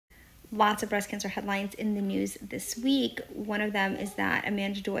lots of breast cancer headlines in the news this week. One of them is that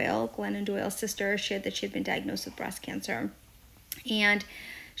Amanda Doyle, Glennon Doyle's sister, shared that she had been diagnosed with breast cancer. And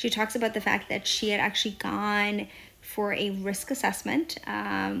she talks about the fact that she had actually gone for a risk assessment,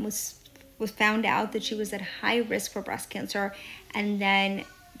 was found out that she was at high risk for breast cancer, and then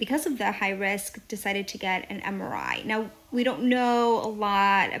because of the high risk, decided to get an MRI. Now, we don't know a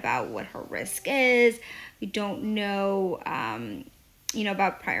lot about what her risk is. We don't know,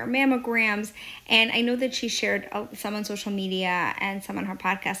 about prior mammograms. And I know that she shared some on social media and some on her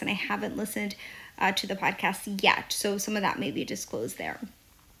podcast, and I haven't listened to the podcast yet. So some of that may be disclosed there.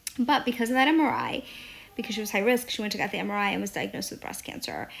 But because of that MRI, because she was high risk, she went to get the MRI and was diagnosed with breast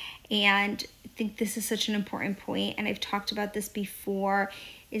cancer. And I think this is such an important point, and I've talked about this before,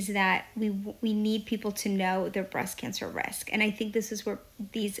 is that we need people to know their breast cancer risk. And I think this is where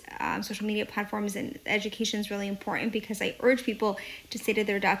these social media platforms and education is really important, because I urge people to say to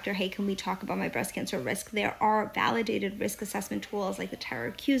their doctor, hey, can we talk about my breast cancer risk? There are validated risk assessment tools like the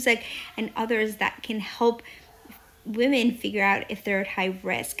Tyrer-Cuzick and others that can help women figure out if they're at high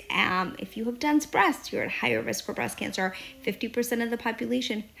risk. If you have dense breasts, you're at higher risk for breast cancer. 50% of the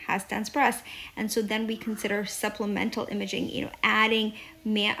population has dense breasts. And so then we consider supplemental imaging, adding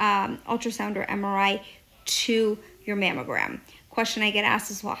ultrasound or MRI to your mammogram. Question I get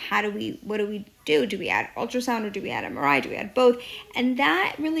asked is, well, what do we do? Do we add ultrasound or do we add MRI? Do we add both? And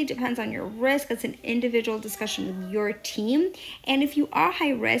that really depends on your risk. It's an individual discussion with your team. And if you are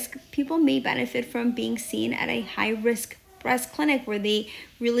high risk, people may benefit from being seen at a high risk breast clinic where they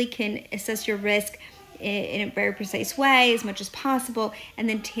really can assess your risk in a very precise way as much as possible, and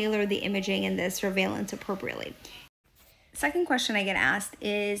then tailor the imaging and the surveillance appropriately. Second question I get asked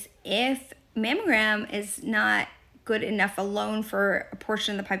is, if mammogram is not good enough alone for a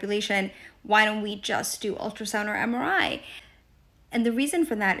portion of the population, why don't we just do ultrasound or MRI? And the reason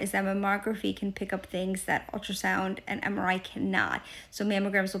for that is that mammography can pick up things that ultrasound and MRI cannot. So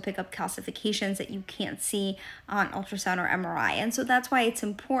mammograms will pick up calcifications that you can't see on ultrasound or MRI. And so that's why it's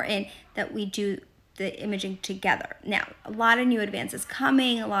important that we do the imaging together. Now, a lot of new advances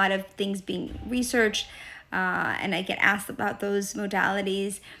coming, a lot of things being researched, and I get asked about those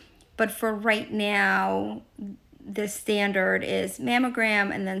modalities. But for right now, the standard is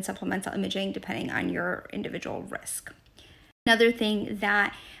mammogram and then supplemental imaging depending on your individual risk. Another thing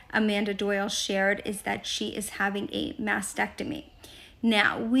that Amanda Doyle shared is that she is having a mastectomy.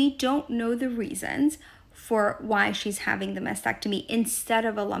 Now, we don't know the reasons for why she's having the mastectomy instead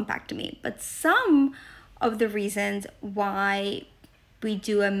of a lumpectomy, but some of the reasons why we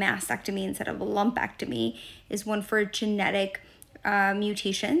do a mastectomy instead of a lumpectomy is one for a genetic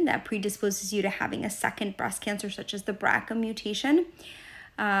mutation that predisposes you to having a second breast cancer, such as the BRCA mutation.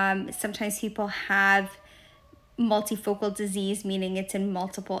 Sometimes people have multifocal disease, meaning it's in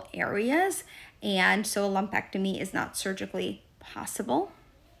multiple areas, and so a lumpectomy is not surgically possible.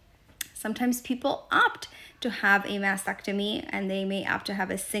 Sometimes people opt to have a mastectomy, and they may opt to have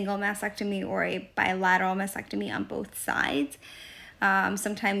a single mastectomy or a bilateral mastectomy on both sides.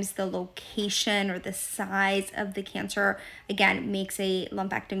 Sometimes the location or the size of the cancer, again, makes a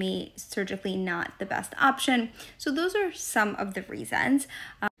lumpectomy surgically not the best option. So those are some of the reasons.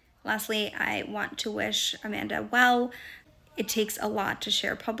 Lastly, I want to wish Amanda well. It takes a lot to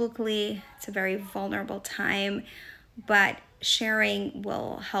share publicly. It's a very vulnerable time, but sharing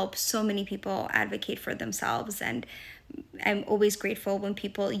will help so many people advocate for themselves. And I'm always grateful when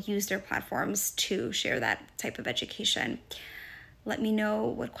people use their platforms to share that type of education. Let me know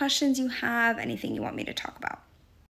what questions you have, anything you want me to talk about.